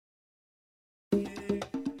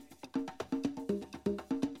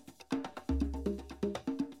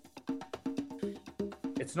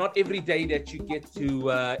It's not every day that you get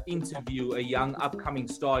to interview a young upcoming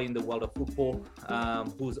star in the world of football,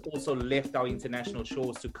 who's also left our international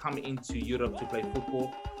shores to come into Europe to play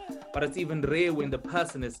football. But it's even rare when the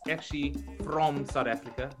person is actually from South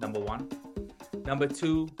Africa, number one. Number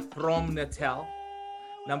two, from Natal.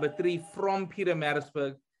 Number three, from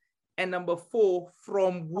Pietermaritzburg. And number four,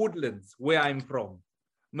 from Woodlands, where I'm from.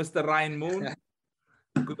 Mr. Ryan Moon,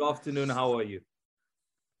 good afternoon. How are you?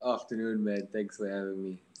 Afternoon, man. Thanks for having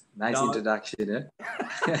me. Nice introduction,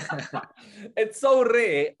 eh? It's so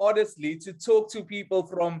rare, honestly, to talk to people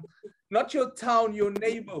from not your town, your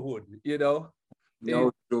neighborhood, you know?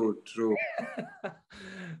 No, true.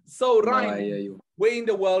 So, No, Ryan, I hear you. where in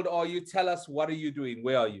the world are you? Tell us, what are you doing?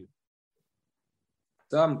 Where are you?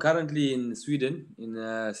 So I'm currently in Sweden, in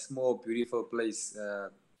a small, beautiful place,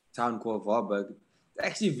 town called Varberg.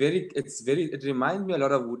 Actually, it reminds me a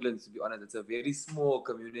lot of Woodlands, to be honest. It's a very small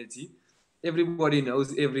community. Everybody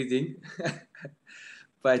knows everything,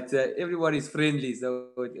 but everybody's friendly, so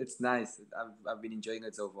it's nice. I've been enjoying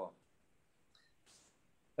it so far.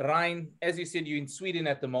 Ryan, as you said, you're in Sweden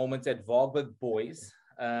at the moment at Varberg Boys,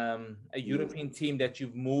 a European team that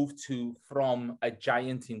you've moved to from a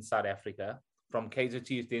giant in South Africa, from Kaizer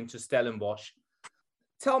Chiefs then to Stellenbosch.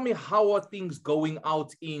 Tell me, how are things going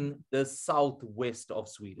out in the southwest of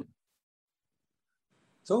Sweden?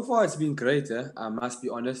 So far, it's been great. I must be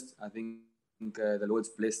honest. I think the Lord's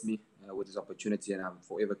blessed me with this opportunity, and I'm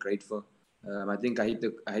forever grateful. I think I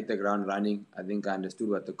hit the ground running. I think I understood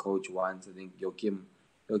what the coach wants. I think Joachim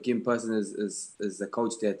Persson is the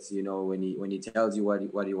coach that, you know, when he tells you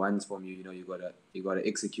what he wants from you, you know, you gotta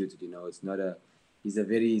execute it. You know, it's not he's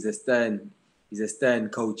a stern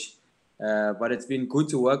coach. But it's been good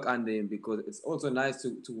to work under him, because it's also nice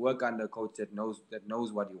to work under a coach that knows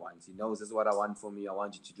what he wants. He knows, this is what I want from you. I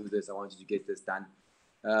want you to do this. I want you to get this done.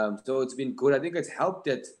 So it's been good. I think it's helped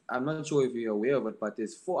that, I'm not sure if you're aware of it, but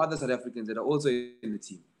there's 4 other South Africans that are also in the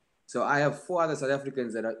team. So I have 4 other South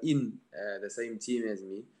Africans that are in the same team as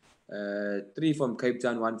me. 3 from Cape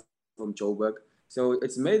Town, 1 from Joburg. So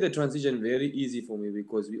it's made the transition very easy for me,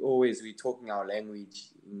 because we're talking our language.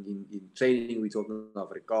 In training, we're talking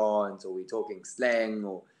Afrikaans, or we're talking slang,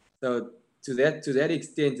 so to that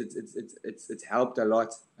extent, it's helped a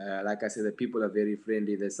lot. Like I said, the people are very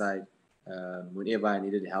friendly this side. Whenever I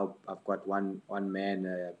needed help, I've got one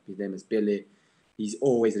man. His name is Pele. He's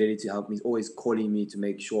always ready to help me. He's always calling me to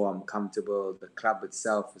make sure I'm comfortable. The club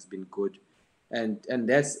itself has been good, and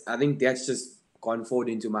I think that's just gone forward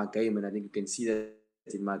into my game, and I think you can see that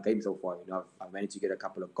in my game so far. You know, I've managed to get a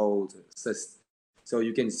couple of goals, assists. So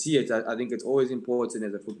you can see it. I think it's always important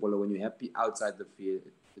as a footballer, when you're happy outside the field,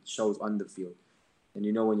 it shows on the field. And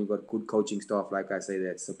you know, when you've got good coaching staff, like I say,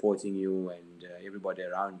 that's supporting you, and everybody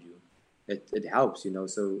around you, it helps, you know.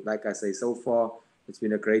 So like I say, so far, it's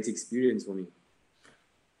been a great experience for me.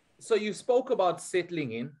 So you spoke about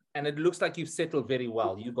settling in, and it looks like you've settled very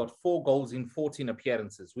well. You got 4 goals in 14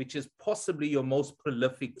 appearances, which is possibly your most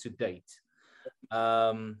prolific to date.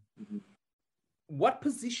 What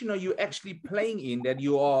position are you actually playing in that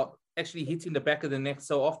you are actually hitting the back of the net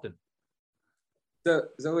so often? So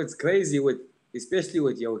it's crazy, especially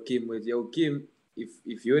with Joachim. With Joachim,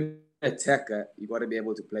 if you're an attacker, you got to be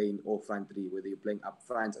able to play in all front 3, whether you're playing up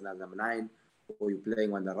front as number 9, or you're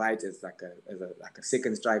playing on the right as like a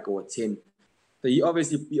second striker or 10. So he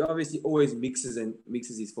obviously always mixes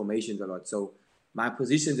his formations a lot. So my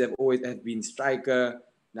positions have been striker,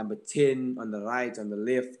 number 10 on the right, on the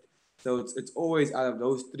left. So it's always out of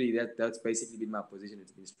those 3. That's basically been my position.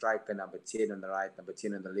 It's been striker, number 10 on the right, number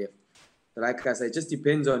 10 on the left. So like I said, it just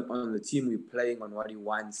depends on the team we're playing, on what he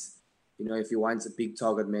wants. You know, if he wants a big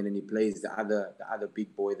target man, and he plays the other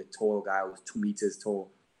big boy, the tall guy who's 2 meters tall,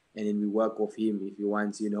 and then we work off him. If he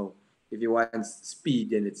wants speed,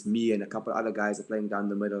 then it's me and a couple other guys are playing down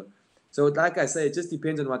the middle. So like I say, it just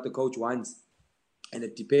depends on what the coach wants, and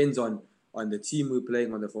it depends on the team we're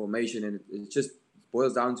playing, on the formation, and it just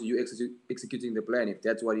boils down to you executing the plan. If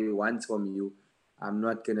that's what he wants from you, I'm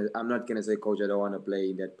not gonna say, coach, I don't want to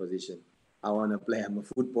play in that position. I want to play. I'm a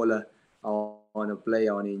footballer. I want to play.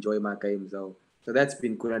 I want to enjoy my game. So that's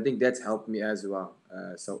been good. I think that's helped me as well.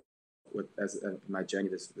 As my journey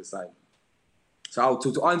this side. So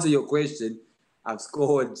to answer your question, I've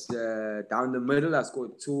scored down the middle. I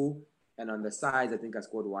scored 2, and on the sides, I think I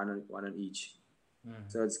scored one on each.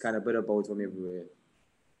 So it's kind of a bit of both from everywhere.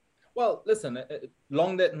 Well, listen,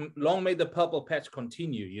 long may the purple patch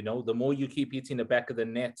continue. You know, the more you keep hitting the back of the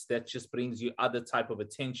nets, that just brings you other type of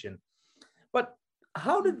attention. But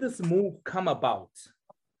how did this move come about?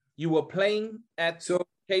 You were playing at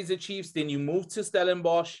Kaizer Chiefs, then you moved to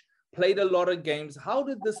Stellenbosch, played a lot of games. How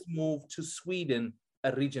did this move to Sweden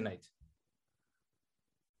originate?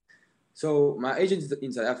 So my agent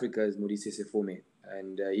in South Africa is Modise Sefome,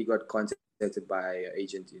 and he got contacted by an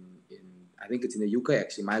agent in I think it's in the UK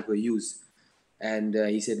actually, Michael Hughes, and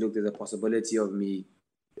he said, look, there's a possibility of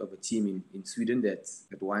a team in Sweden that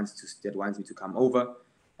wants me to come over,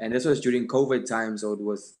 and this was during COVID time, so it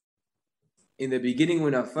was. In the beginning,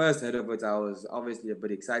 when I first heard of it, I was obviously a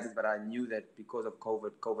bit excited, but I knew that because of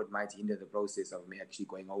COVID might hinder the process of me actually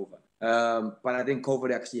going over. But I think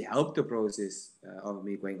COVID actually helped the process of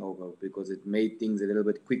me going over because it made things a little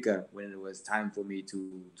bit quicker when it was time for me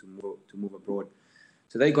to move abroad.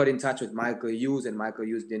 So they got in touch with Michael Hughes, and Michael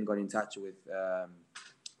Hughes then got in touch with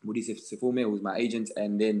Modise Sefome, who's my agent,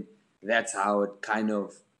 and then that's how it kind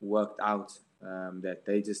of worked out. That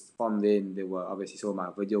they just, from then, they were obviously saw my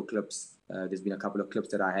video clips. There's been a couple of clips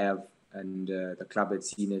that I have, and the club had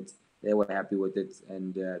seen it. They were happy with it,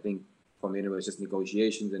 and I think from then it was just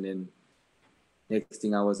negotiations, and then next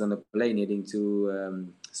thing I was on the plane heading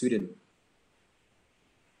to Sweden.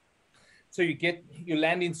 So you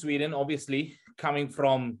land in Sweden, obviously coming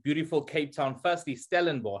from beautiful Cape Town. Firstly,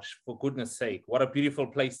 Stellenbosch, for goodness sake, what a beautiful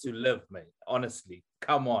place to live, mate. Honestly,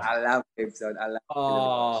 come on. I love Cape Town. I love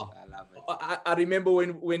Stellenbosch. I love it. I remember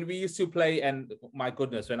when we used to play, and my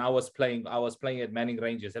goodness, when I was playing at Manning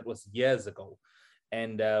Rangers. That was years ago,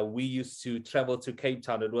 and we used to travel to Cape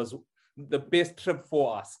Town. It was the best trip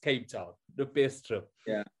for us, Cape Town, the best trip.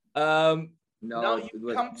 Yeah. Now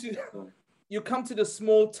you come to the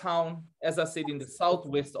small town, as I said, in the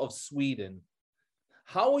southwest of Sweden.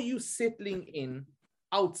 How are you settling in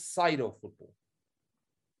outside of football?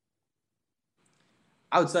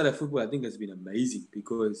 Outside of football, I think it's been amazing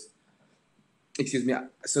because, excuse me.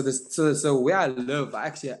 So where I live,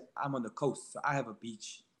 I'm on the coast, so I have a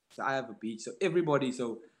beach. So everybody.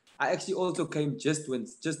 So I actually also came just when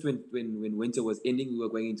winter was ending. We were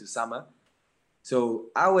going into summer. So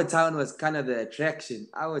our town was kind of the attraction.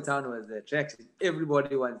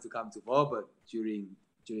 Everybody wanted to come to Varberg during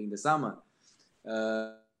the summer.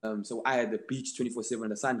 So I had the beach 24/7.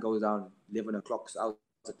 The sun goes down 11 o'clock. So I was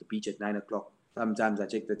at the beach at 9 o'clock. Sometimes I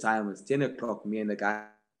check the time. It's 10 o'clock. Me and the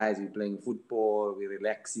guys, we're playing football. We're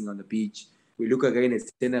relaxing on the beach. We look again.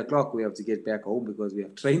 It's 10 o'clock. We have to get back home because we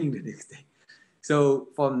have training the next day. So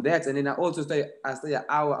from that, and then I also stay an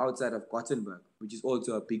hour outside of Gothenburg, which is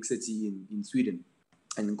also a big city in Sweden.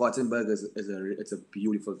 And Gothenburg it's a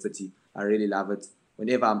beautiful city. I really love it.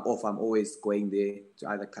 Whenever I'm off, I'm always going there to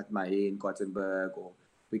either cut my hair in Gothenburg, or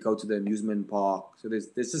we go to the amusement park. So there's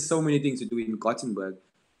just so many things to do in Gothenburg.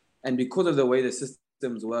 And because of the way the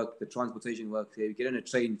systems work, the transportation works here, you get on a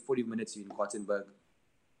train, 40 minutes in Gothenburg.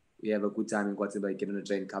 We have a good time in Gothenburg, get on a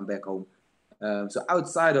train, come back home. So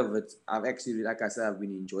outside of it, I've actually, like I said, I've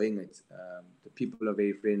been enjoying it. The people are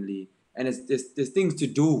very friendly. And there's things to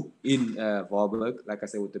do in Varberg, like I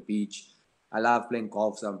said, with the beach. I love playing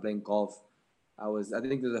golf, so I'm playing golf. I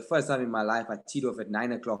think it was the first time in my life I teed off at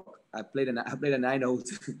 9 o'clock. I played a 9-hole.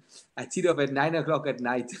 I teed off at 9 o'clock at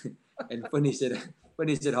night and finished at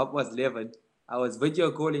 11:30. I was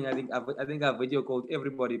video calling. I think I video called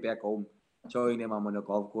everybody back home, showing them I'm on a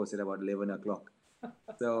golf course at about 11 o'clock.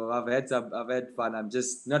 So I've had fun. I'm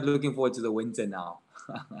just not looking forward to the winter now.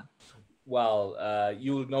 Well,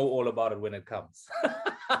 you'll know all about it when it comes.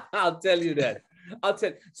 I'll tell you that.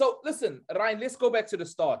 So listen, Ryan, let's go back to the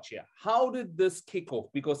start here. How did this kick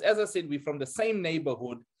off? Because as I said, we're from the same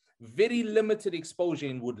neighborhood, very limited exposure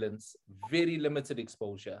in Woodlands, very limited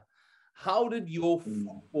exposure. How did your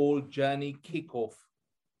football journey kick off?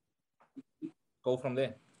 Go from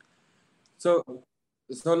there. So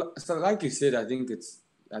like you said, I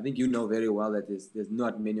think you know very well that there's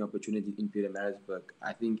not many opportunities in Pietermaritzburg.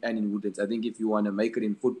 I think, and in Woodlands. I think if you want to make it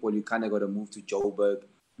in football, you kind of got to move to Joburg,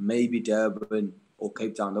 maybe Durban or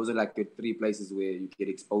Cape Town. Those are like the three places where you get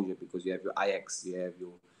exposure because you have your Ajax, you have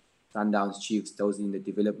your Sundowns, Chiefs. Those in the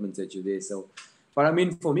developments that you're there. So, but I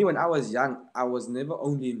mean, for me, when I was young, I was never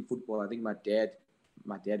only in football. I think my dad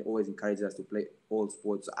always encouraged us to play all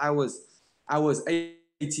sports. So I was a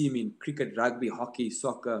team in cricket, rugby, hockey,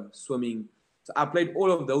 soccer, swimming. So I played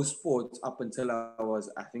all of those sports up until I was,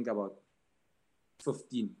 I think, about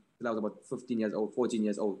 15. Till I was about 15 years old, 14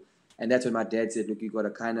 years old. And that's when my dad said, look, you gotta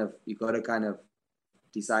kind of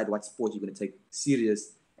decide what sport you're gonna take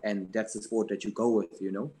serious, and that's the sport that you go with,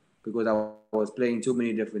 you know? Because I was playing too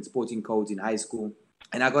many different sporting codes in high school.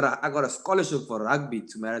 And I got a scholarship for rugby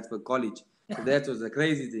to Maritzburg College. So that was the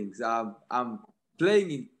crazy thing. So I'm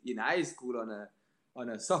playing in high school on a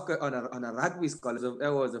rugby scholarship.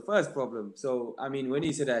 That was the first problem. So I mean, when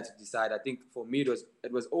he said I had to decide, I think for me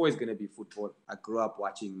it was always going to be football. I grew up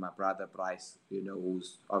watching my brother Bryce, you know,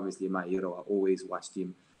 who's obviously my hero. I always watched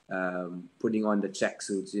him. putting on the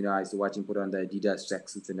tracksuits. I used to watch him put on the Adidas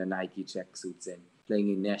tracksuits and the Nike tracksuits and playing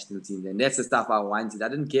in national teams. And that's the stuff I wanted. I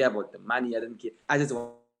didn't care about the money. I didn't care. I just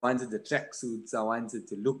wanted the tracksuits. I wanted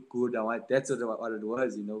to look good. That's what it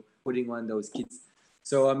was, putting on those kits.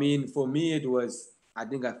 So, I mean, for me, it was, I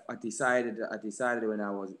think I decided when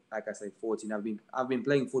I was, like I said, 14. I've been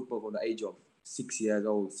playing football from the age of 6 years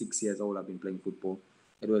old. 6 years old, I've been playing football.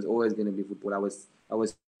 It was always going to be football. I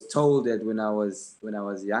was told that when I was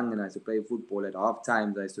young and I used to play football, at half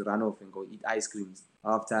times I used to run off and go eat ice creams.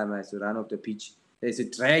 Half time I used to run off the pitch. They used to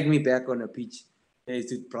drag me back on the pitch. They used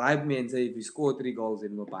to bribe me and say, if you score 3 goals,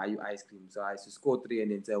 then we'll buy you ice cream. So I used to score 3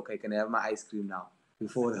 and then say, okay, can I have my ice cream now?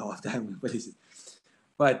 Before the half time.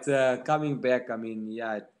 But coming back, I mean,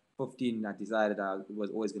 at 15, I decided it was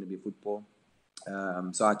always going to be football.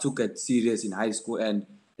 So I took it serious in high school, and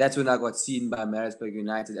that's when I got seen by Maritzburg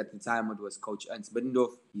United. At the time, it was Coach Ernst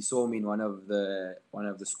Middendorf. He saw me in one of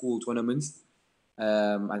the school tournaments.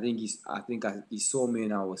 I think he saw me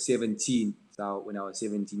when I was 17. So when I was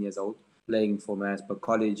 17 years old, playing for Maritzburg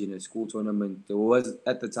College in a school tournament, there was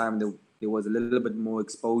at the time there was a little bit more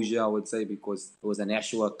exposure, I would say, because it was a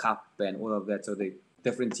national cup and all of that. So the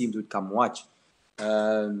different teams would come watch.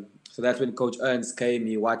 So that's when Coach Ernst came,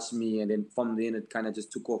 he watched me, and then from then it kind of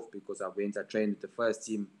just took off because I trained with the first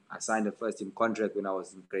team. I signed the first team contract when I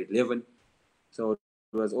was in grade 11. So it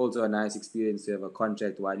was also a nice experience to have a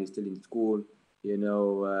contract while you're still in school,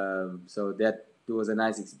 so that it was a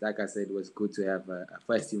nice, like I said, it was good to have a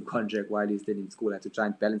first team contract while you're still in school. I had to try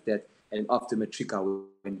and balance that. And after matric, I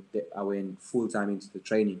went full-time into the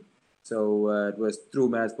training. So it was through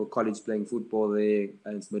Maritzburg College playing football there,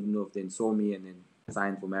 and Middendorf then saw me and then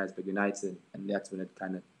signed for Maritzburg United, and that's when it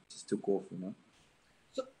kind of just took off,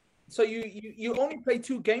 So you only played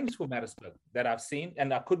 2 games for Maritzburg that I've seen,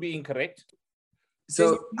 and I could be incorrect.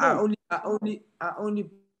 So I only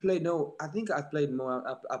played. No, I think I played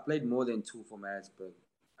more. I played more than 2 for Maritzburg.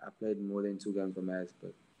 I played more than 2 games for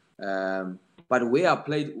Maritzburg. But where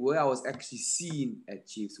I was actually seen at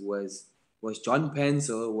Chiefs was John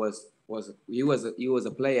Pencil. He was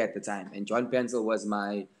a player at the time, and John Pencil was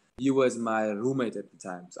my roommate at the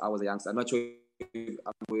time. So I was a youngster. I'm not sure if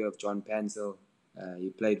I'm aware of John Pencil. He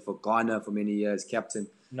played for Ghana for many years, captain.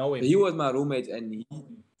 No, he was my roommate,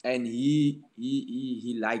 and he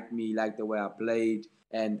liked me, liked the way I played,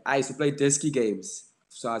 and I used to play Disky games.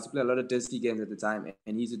 So I used to play a lot of Disky games at the time,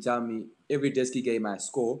 and he used to tell me every Disky game I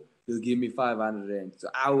score, he'll give me 500 rand. So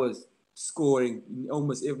I was scoring in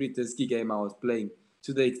almost every Disky game I was playing,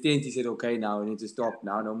 to the extent he said, okay, now we need to stop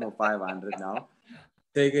now, no more 500 now.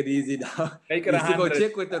 Take it easy now. Make it 100. He used to go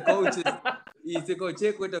check with the coaches. He used to go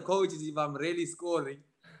check with the coaches if I'm really scoring.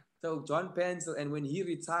 So John Pencil, and when he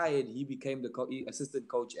retired, he became the assistant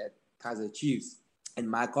coach at Kaizer Chiefs. And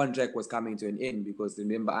my contract was coming to an end because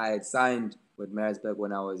remember I had signed with Maritzburg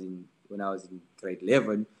when I was in grade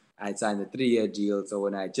 11. I had signed a 3-year deal. So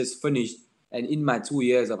when I just finished, and in my 2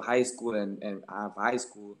 years of high school and high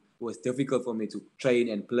school, it was difficult for me to train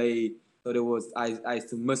and play. So I used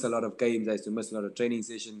to miss a lot of games. I used to miss a lot of training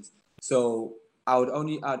sessions. So I'd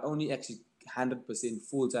only actually 100%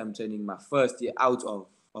 full-time training my first year out of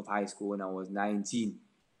high school when I was 19.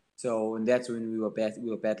 So, and that's when we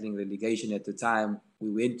were battling relegation at the time.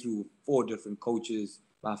 We went through 4 different coaches.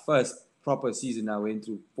 My first proper season, I went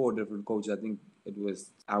through 4 different coaches. I think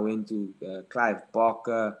I went to Clive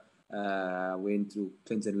Barker, went through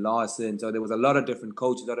Clinton Larson. So there was a lot of different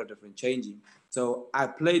coaches, a lot of different changing. So I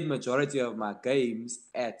played majority of my games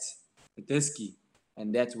at the Disky.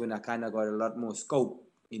 And that's when I kind of got a lot more scope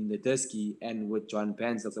in the Disky and with John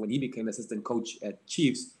Pencil. So when he became assistant coach at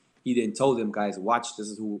Chiefs, he then told them, guys, watch, this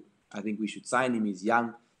is who I think we should sign him. He's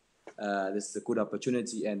young. This is a good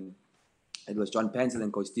opportunity. And it was John Pencil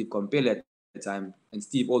and Coach Steve Compelle at the time. And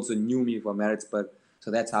Steve also knew me from Maritzburg. So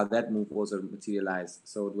that's how that move also materialized.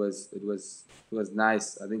 So it was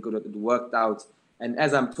nice. I think it worked out. And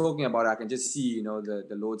as I'm talking about it, I can just see, the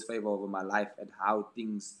Lord's favor over my life and how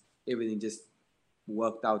everything just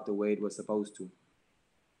worked out the way it was supposed to.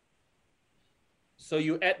 So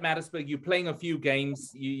you're at Maritzburg, you're playing a few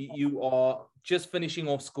games, you are just finishing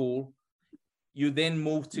off school. You then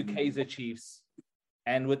move to Kaizer Chiefs.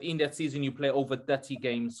 And within that season, you play over 30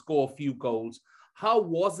 games, score a few goals. How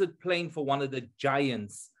was it playing for one of the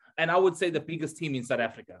giants? And I would say the biggest team in South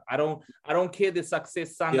Africa. I don't care the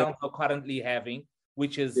success Sundowns are currently having,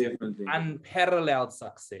 which is unparalleled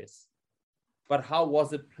success. But how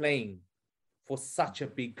was it playing for such a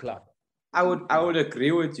big club? I would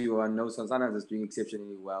agree with you. I know Sundowns is doing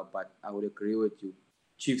exceptionally well, but I would agree with you.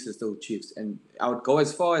 Chiefs are still Chiefs. And I would go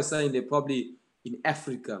as far as saying they're probably in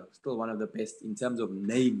Africa still one of the best in terms of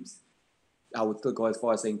names. I would still go as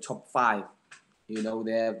far as saying top 5. You know,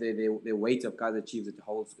 they have their weight of Kaizer Chiefs. It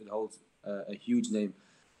holds a huge name.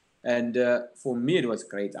 And for me, it was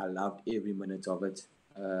great. I loved every minute of it.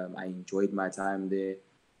 I enjoyed my time there.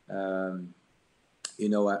 You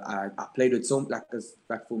know, I played with so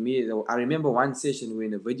like for me. I remember one session, we were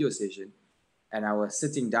in a video session, and I was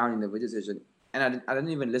sitting down in the video session, and I didn't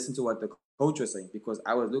even listen to what the coach was saying because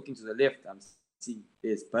I was looking to the left. I'm seeing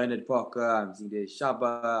there's Bernard Parker. I'm seeing there's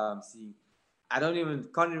Shaba. I'm seeing.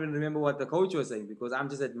 Can't even remember what the coach was saying because I'm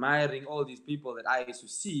just admiring all these people that I used to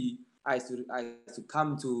see. I used to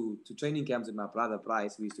come to training camps with my brother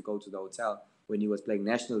Bryce. We used to go to the hotel when he was playing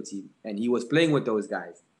national team, and he was playing with those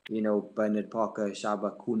guys. You know, Bernard Parker,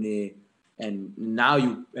 Shaba Kune, and now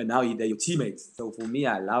they're your teammates. So for me,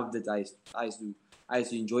 I loved it. I used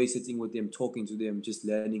to enjoy sitting with them, talking to them, just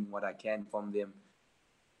learning what I can from them.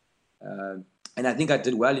 And I think I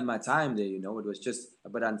did well in my time there. You know, it was just a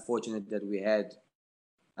bit unfortunate that we had.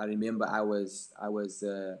 I remember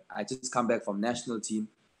I just come back from national team.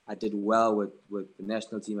 I did well with the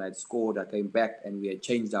national team. I had scored. I came back and we had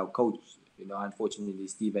changed our coach. You know, unfortunately,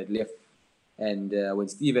 Steve had left. And when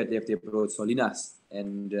Steve had left, they brought Solinas.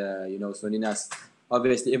 And, you know, Solinas,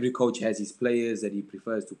 obviously every coach has his players that he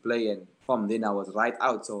prefers to play. And from then I was right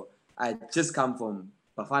out. So I just come from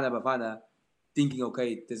Bafana, thinking,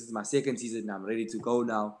 okay, this is my second season. I'm ready to go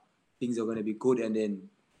now. Things are going to be good. And then,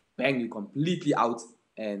 bang, you're completely out.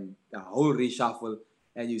 And the whole reshuffle.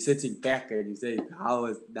 And you're sitting back and you say,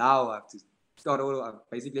 now I have to start all over.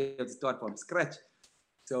 Basically, I have to start from scratch.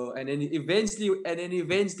 So, and then eventually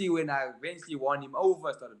when I won him over,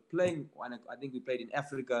 I started playing. I think we played in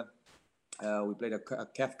Africa. We played a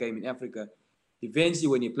CAF game in Africa. Eventually,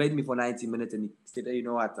 when he played me for 90 minutes and he said, you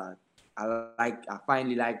know what, I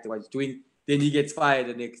finally liked what he's doing. Then he gets fired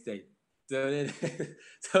the next day. So then,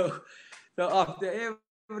 so after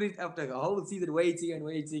a whole season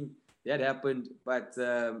waiting, that happened. But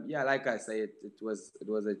yeah, like I say, it was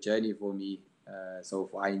a journey for me. So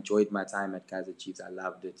far, I enjoyed my time at Kaizer Chiefs. I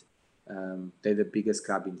loved it. They're the biggest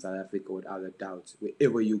club in South Africa without a doubt.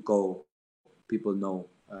 Wherever you go, people know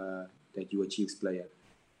that you're a Chiefs player.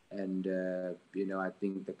 And, you know, I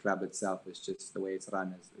think the club itself is just the way it's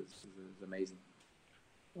run is amazing.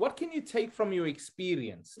 What can you take from your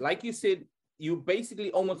experience? Like you said, you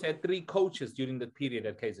basically almost had 3 coaches during that period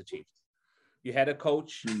at Kaizer Chiefs. You had a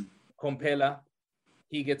coach, Kompela,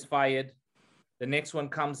 he gets fired. The next one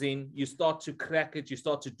comes in, you start to crack it, you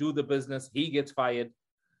start to do the business, he gets fired.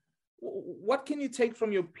 What can you take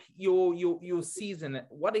from your season?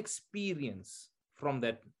 What experience from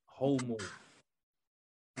that whole move?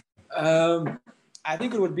 I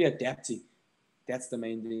think it would be adapting. That's the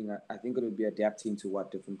main thing. I think it would be adapting to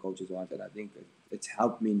what different coaches want. And I think it's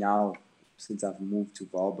helped me now since I've moved to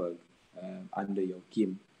Valberg under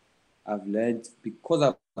Joachim. I've learned because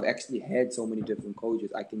I've actually had so many different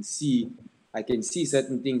coaches. I can see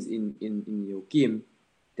certain things in Joachim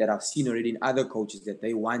that I've seen already in other coaches that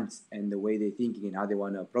they want and the way they're thinking and how they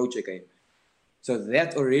want to approach a game. So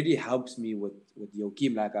that already helps me with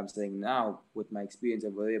Joachim, like I'm saying now, with my experience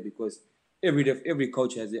over there, because every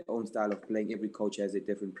coach has their own style of playing. Every coach has their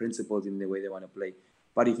different principles in the way they want to play.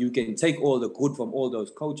 But if you can take all the good from all those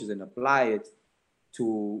coaches and apply it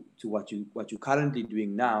to what you're currently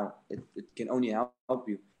doing now, it can only help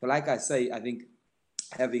you. But like I say, I think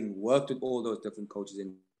having worked with all those different coaches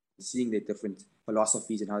and seeing their different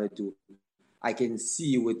philosophies and how they do, I can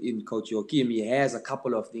see within Coach Joachim, he has a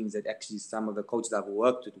couple of things that actually some of the coaches I've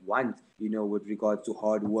worked with want, you know, with regards to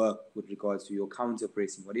hard work, with regards to your counter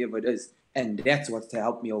pressing, whatever it is. And that's what's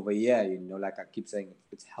helped me over here, you know, like I keep saying,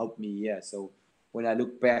 it's helped me here. So when I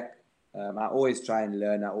look back, I always try and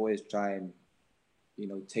learn. I always try and, you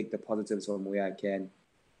know, take the positives from where I can.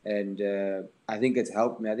 And I think it's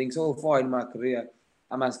helped me. I think so far in my career,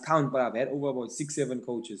 I must count, but I've had over about 6-7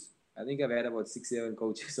 coaches. I think I've had about 6-7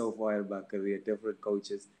 coaches so far in my career, different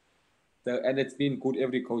coaches. So, and it's been good.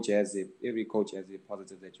 Every coach has a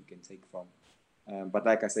positive that you can take from. But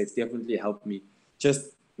like I say, it's definitely helped me.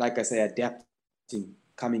 Just like I say, adapting,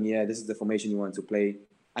 coming here. This is the formation you want to play.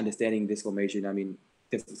 Understanding this formation. I mean,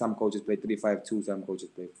 some coaches play 3-5-2, some coaches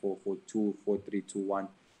play 4-4-2, 4-3-2-1.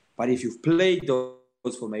 But if you've played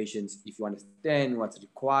those formations, if you understand what's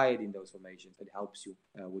required in those formations, it helps you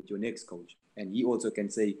with your next coach. And he also can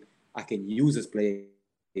say, I can use this player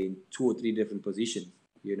in 2 or 3 different positions,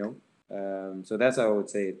 you know? So that's how I would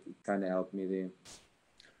say it kind of helped me there.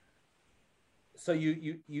 So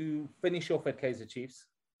you finish off at Kaizer Chiefs.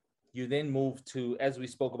 You then move to, as we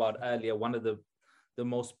spoke about earlier, one of the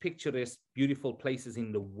most picturesque, beautiful places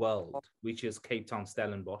in the world, which is Cape Town,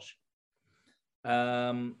 Stellenbosch.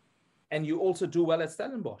 and you also do well at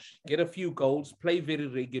Stellenbosch. Get a few goals, play very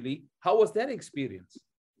regularly. How was that experience?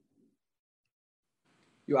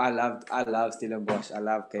 I love Stellenbosch. I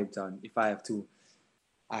love Cape Town. If I have to,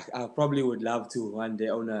 I probably would love to one day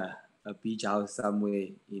own a beach house somewhere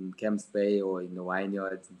in Camps Bay or in the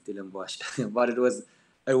vineyards in Stellenbosch. But it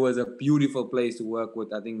was a beautiful place to work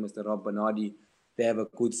with. I think Mr. Rob Bernardi, they have a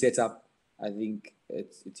good setup. I think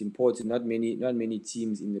it's important. Not many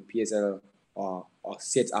teams in the PSL are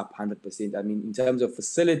set up 100%. I mean, in terms of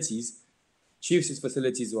facilities, Chiefs'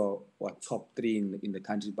 facilities were top 3 in the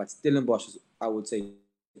country, but Stellenbosch is, I would say,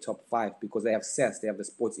 top 5 because they have SES, they have the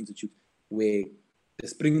Sports Institute where the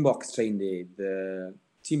Springboks train there. The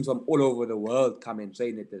teams from all over the world come and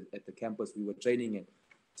train at the campus we were training in.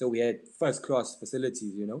 So we had first-class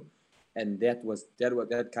facilities, and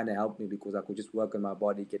that kind of helped me because I could just work on my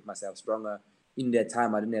body, get myself stronger. In that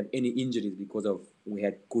time, I didn't have any injuries because we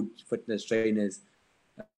had good fitness trainers.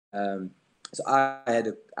 So I had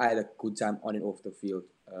a good time on and off the field.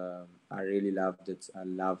 I really loved it. I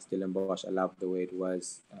loved Stellenbosch. I loved the way it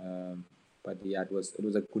was. But yeah, it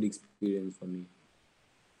was a good experience for me.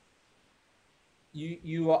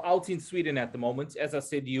 You are out in Sweden at the moment. As I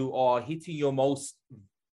said, you are hitting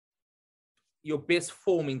your best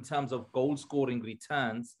form in terms of goal scoring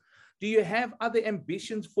returns. Do you have other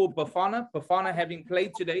ambitions for Bafana? Bafana having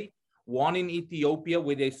played today, won in Ethiopia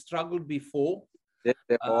where they struggled before.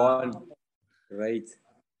 They're all great.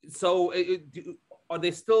 So are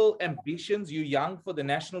there still ambitions? You're young for the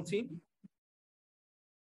national team?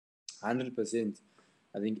 100%.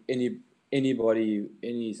 I think anybody,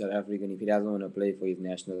 any South African, if he doesn't want to play for his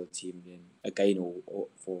national team, then again, or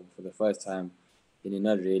for the first time, then you're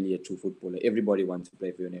not really a true footballer. Everybody wants to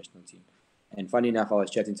play for your national team. And funny enough, I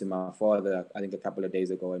was chatting to my father, I think a couple of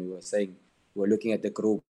days ago, and we were saying, we were looking at the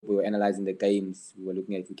group, we were analyzing the games, we were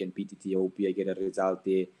looking at if we can beat Ethiopia, get a result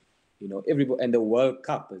there. Everybody, and the World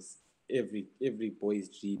Cup is every boy's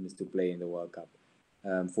dream is to play in the World Cup.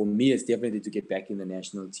 For me, it's definitely to get back in the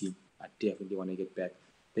national team. I definitely want to get back.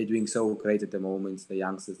 They're doing so great at the moment, the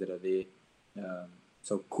youngsters that are there.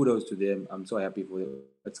 So kudos to them. I'm so happy for them.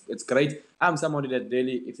 It's great. I'm somebody that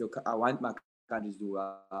really, I want my country to do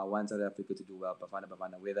well. I want South Africa to do well.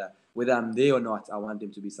 Bafana. Whether I'm there or not, I want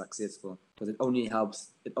them to be successful because it only helps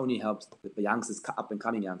the youngsters, up and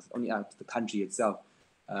coming youngsters. It only helps the country itself.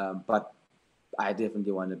 But I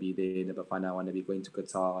definitely want to be there in the Bafana. I want to be going to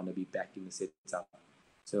Qatar. I want to be back in the setup.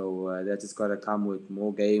 So that just got to come with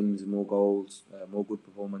more games, more goals, more good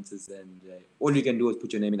performances. And all you can do is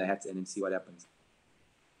put your name in the hat and then see what happens.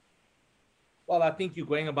 Well, I think you're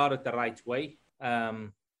going about it the right way,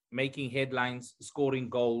 making headlines, scoring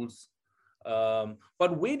goals.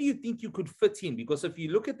 But where do you think you could fit in? Because if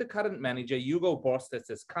you look at the current manager, Hugo Broos, that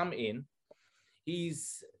has come in,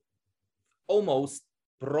 he's almost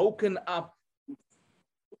broken up.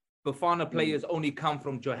 Bafana players only come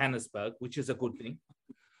from Johannesburg, which is a good thing.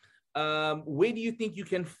 Where do you think you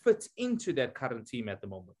can fit into that current team at the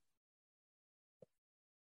moment?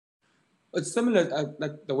 It's similar,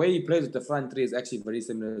 like the way he plays with the front 3 is actually very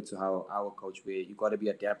similar to how our coach, where you got to be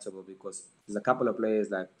adaptable because there's a couple of players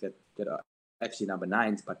like that are actually number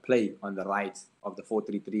 9s but play on the right of the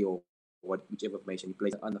 4-3-3 or whichever formation he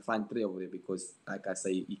plays on the front 3 over there because, like I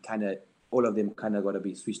say, all of them kind of got to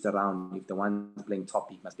be switched around. If the one playing top,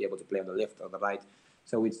 he must be able to play on the left or the right.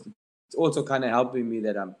 So it's also kind of helping me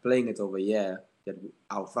that I'm playing it over here, that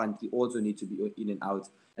our front 3 also need to be in and out.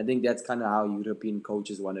 I think that's kind of how European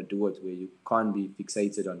coaches want to do it, where you can't be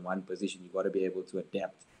fixated on one position. You got to be able to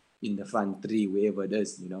adapt in the front 3, wherever it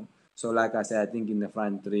is, So like I said, I think in the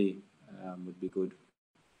front 3 would be good.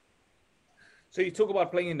 So you talk about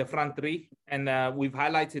playing in the front 3, and we've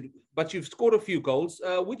highlighted, but you've scored a few goals.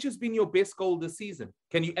 Which has been your best goal this season?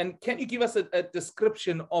 Can you give us a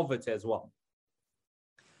description of it as well?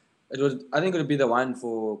 I think it would be the one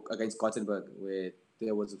against Gothenburg, where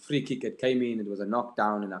there was a free kick that came in. It was a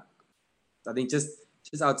knockdown, and I think just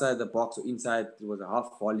outside the box or inside, it was a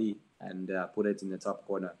half volley, and put it in the top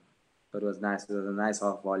corner. But it was nice. It was a nice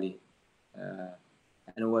half volley, and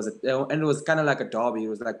it was kind of like a derby. It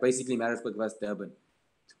was like basically Maritzburg versus Durban,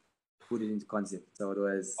 to put it into concept. So it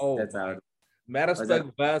was. That's how.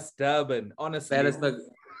 Maritzburg versus Durban. Honestly, Maritzburg.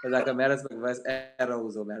 It's like a Maritzburg versus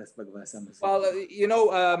Arrows or Maritzburg versus Somerset. Well,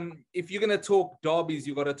 if you're going to talk derbies,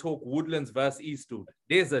 you got to talk Woodlands versus Eastwood.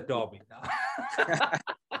 There's a derby now.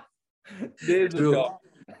 There's a derby.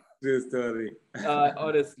 True story.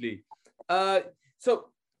 Honestly. So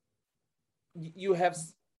you have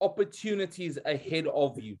opportunities ahead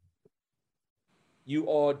of you. You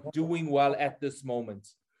are doing well at this moment.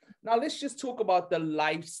 Now, let's just talk about the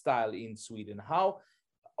lifestyle in Sweden. How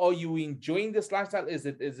are you enjoying this lifestyle? Is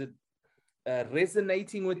it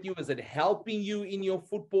resonating with you? Is it helping you in your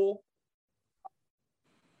football?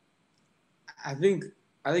 I think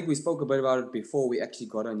I think we spoke a bit about it before we actually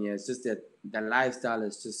got on here. It's just that the lifestyle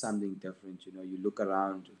is just something different. You know, you look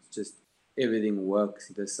around, it's just everything works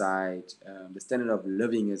this side. The standard of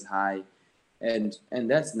living is high, and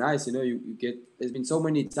that's nice. You know, you get. There's been so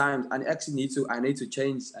many times. I need to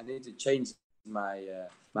change. I need to change my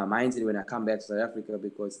my mindset when I come back to South Africa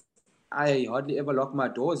because I hardly ever lock my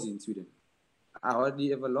doors in Sweden. I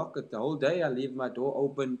hardly ever lock it. The whole day I leave my door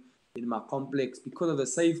open in my complex because of the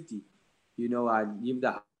safety. You know, I leave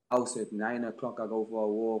the house at 9 o'clock. I go for a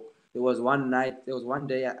walk. There was one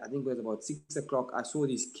day, I think it was about 6 o'clock. I saw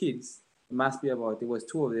these kids. It must be about, there was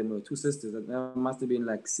two of them, or two sisters. There must have been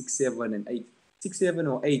like 6, 7, and 8. 6, 7,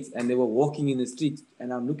 or 8. And they were walking in the street.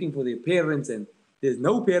 And I'm looking for their parents. And there's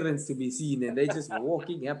no parents to be seen. And they're just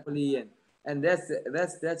walking happily. And that's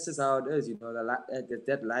just how it is, you know.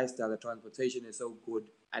 That lifestyle, the transportation is so good,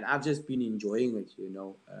 and I've just been enjoying it. You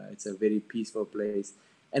know, it's a very peaceful place,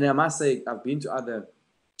 and I must say I've been to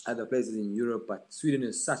other places in Europe, but Sweden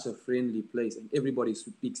is such a friendly place, and everybody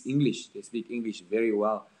speaks English. They speak English very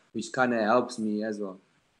well, which kind of helps me as well.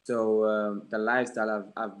 So the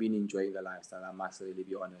lifestyle, I've been enjoying the lifestyle. I must really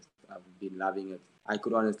be honest. I've been loving it. I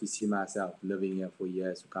could honestly see myself living here for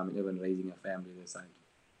years to come, and even raising a family this side.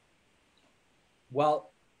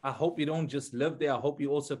 Well, I hope you don't just live there. I hope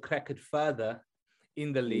you also crack it further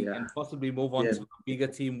in the league and possibly move on to a bigger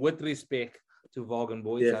team. With respect to Vaughan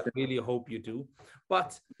Boys, I really hope you do.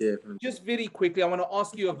 But just very quickly, I want to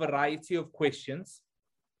ask you a variety of questions.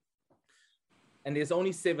 And there's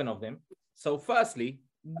only 7 of them. So firstly,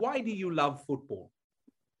 why do you love football?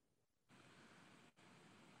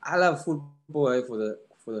 I love football for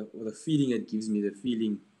the feeling it gives me, the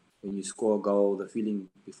feeling when you score a goal, the feeling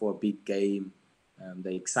before a big game,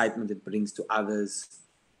 the excitement it brings to others.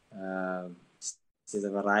 There's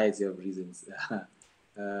a variety of reasons.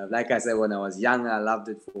 Like I said, when I was young, I loved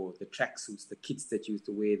it for the tracksuits, the kits that you used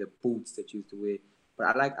to wear, the boots that you used to wear.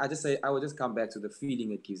 But I would just come back to the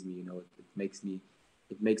feeling it gives me. You know, it makes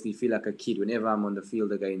me feel like a kid whenever I'm on the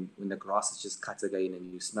field again, when the grass is just cut again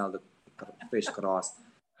and you smell the fresh grass.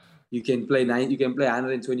 You can play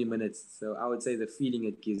 120 minutes. So I would say the feeling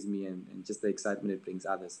it gives me and just the excitement it brings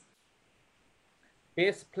others.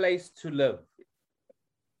 Best place to live?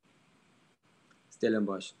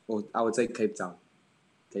 Stellenbosch, or I would say Cape Town.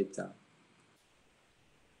 Cape Town.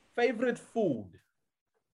 Favorite food?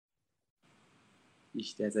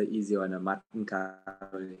 That's an easy one, a mutton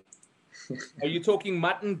curry. Are you talking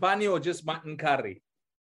mutton bunny or just mutton curry?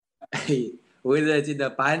 Whether it's in a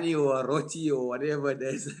pani or a roti or whatever it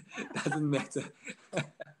is, doesn't matter.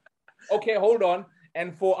 Okay, hold on.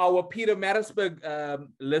 And for our Pietermaritzburg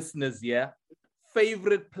listeners here,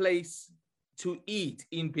 favorite place to eat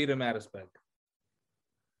in Pietermaritzburg?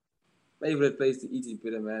 Favorite place to eat in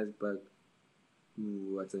Pietermaritzburg?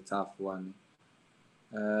 Ooh, that's a tough one.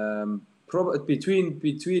 Probably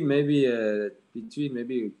between maybe a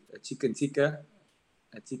chicken tikka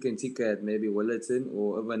at maybe Wellington,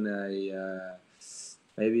 or even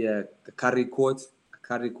maybe a curry court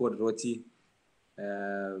roti.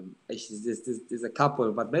 There's a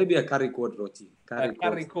couple, but maybe a curry court roti.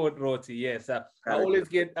 Curry court roti, yes. I always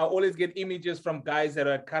get images from guys that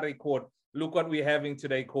are at curry court. Look what we're having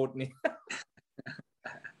today, Courtney.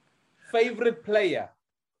 Favorite player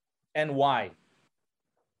and why?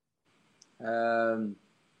 So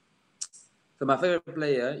my favorite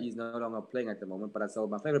player, he's no longer playing at the moment, but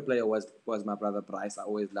my favorite player was my brother Bryce. I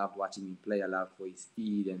always loved watching him play. I loved for his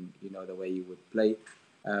speed and, you know, the way he would play.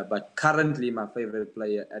 But currently, my favorite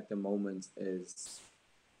player at the moment is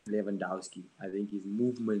Lewandowski. I think his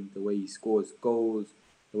movement, the way he scores goals,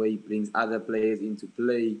 the way he brings other players into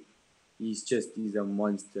play, he's a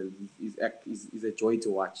monster. He's a joy to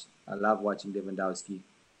watch. I love watching Lewandowski.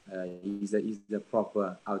 He's a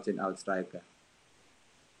proper out-and-out striker.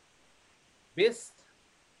 Best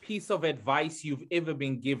piece of advice you've ever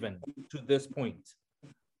been given to this point?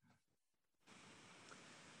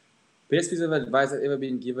 Best piece of advice I've ever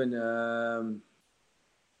been given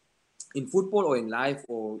in football or in life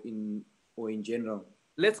or in general?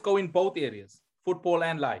 Let's go in both areas, football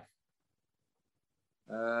and life.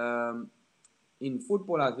 In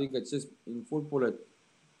football, I think it's just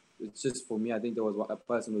for me. I think there was a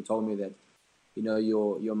person who told me that, you know,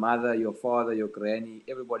 your mother, your father, your granny,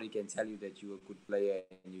 everybody can tell you that you're a good player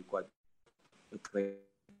and you've got a great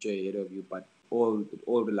future ahead of you, but it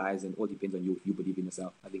all relies and all depends on you if you believe in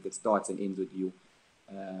yourself. I think it starts and ends with you.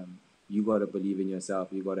 You got to believe in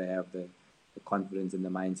yourself. You got to have the confidence and the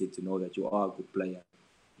mindset to know that you are a good player.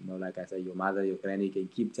 You know, like I said, your mother, your granny can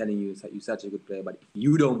keep telling you you're such a good player, but if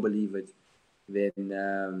you don't believe it,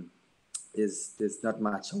 then there's not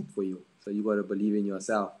much hope for you. So you got to believe in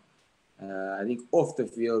yourself. I think off the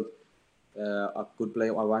field, a good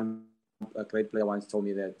player, a great player once told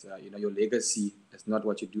me that your legacy is not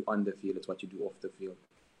what you do on the field; it's what you do off the field.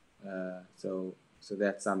 So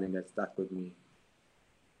that's something that stuck with me.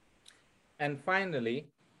 And finally,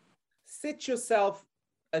 set yourself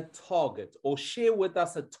a target, or share with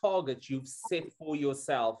us a target you've set for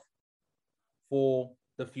yourself for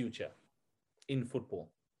the future in football.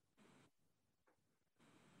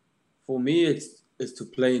 For me, it's to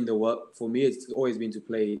play in the world. For me, it's always been to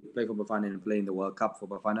play for Bafana and play in the World Cup for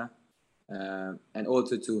Bafana, and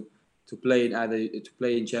also to play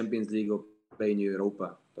in Champions League or play in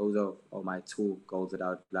Europa. Those are my two goals that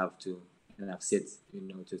I'd love to, and I've set,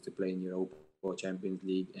 just to play in Europa or Champions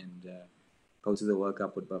League and go to the World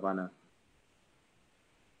Cup with Bafana.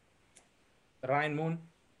 Ryan Moon,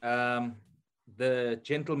 the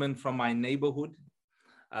gentleman from my neighborhood.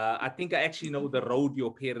 I think I actually know the road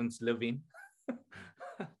your parents live in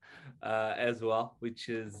as well, which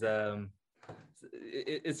is,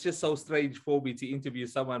 it's just so strange for me to interview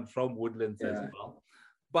someone from Woodlands as well.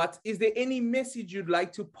 But is there any message you'd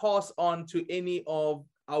like to pass on to any of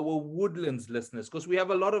our Woodlands listeners? Because we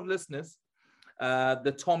have a lot of listeners,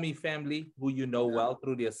 the Tommy family, who you know well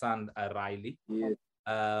through their son, Riley.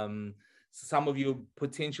 Yeah. Some of your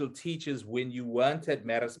potential teachers when you weren't at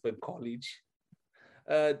Maritzburg College.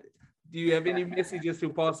 Do you have any messages to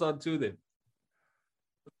pass on to them?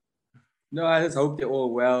 No, I just hope they're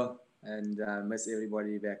all well, and miss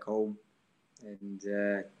everybody back home, and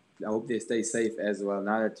I hope they stay safe as well.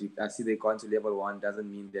 Now that I see they've gone to level 1, doesn't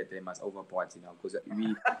mean that they must overparty now, because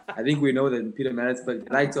I think we know that Peter Maritzburg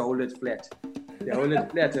like to hold it flat. They hold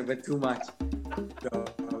it flat a bit too much. So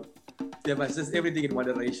they must just everything in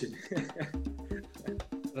moderation.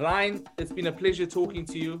 Ryan, it's been a pleasure talking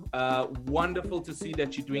to you. Wonderful to see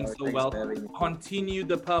that you're doing so well. Continue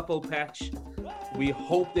the purple patch. We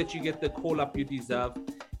hope that you get the call-up you deserve.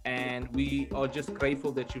 And we are just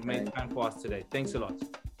grateful that you've made time for us today. Thanks a lot.